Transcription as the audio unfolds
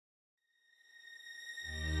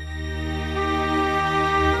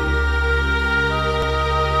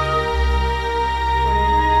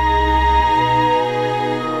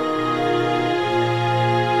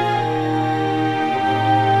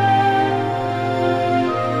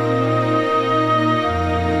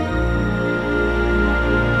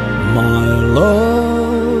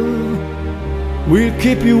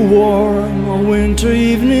keep you warm on winter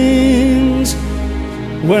evenings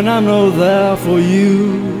when I'm not there for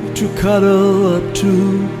you to cuddle up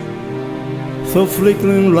to. So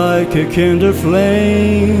flickering like a candle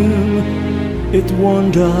flame, it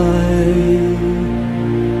won't die.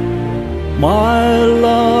 My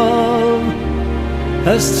love,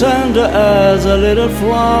 as tender as a little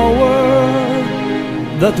flower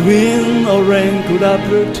that wind or rain could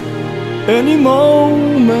uproot any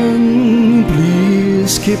moment.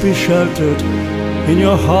 Please keep it sheltered in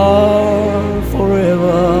your heart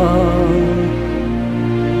forever.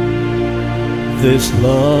 This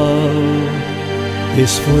love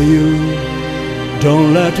is for you.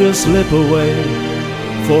 Don't let it slip away,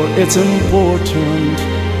 for it's important.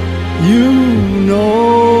 You know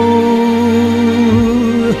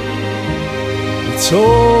it's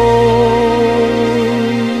all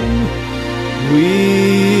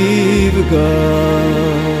we've got.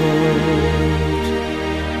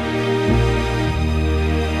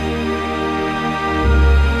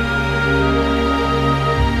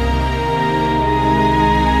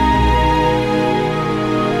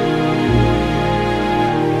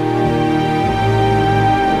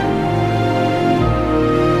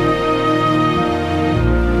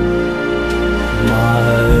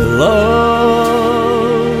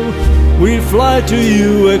 We fly to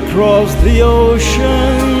you across the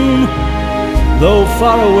ocean, though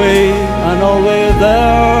far away and always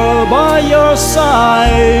there by your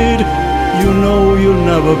side. You know you'll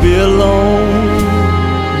never be alone,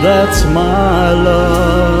 that's my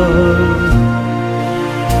love.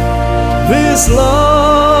 This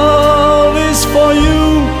love is for you.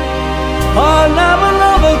 I'll never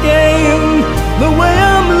love again the way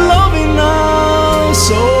I'm loving now,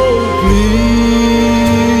 so please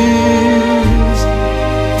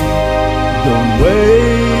don't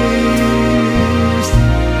waste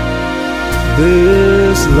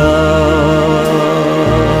this love.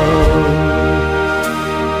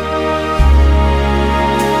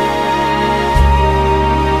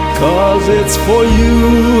 'Cause it's for you,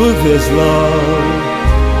 this love.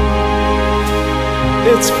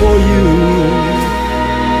 It's for you,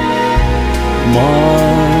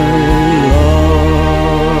 my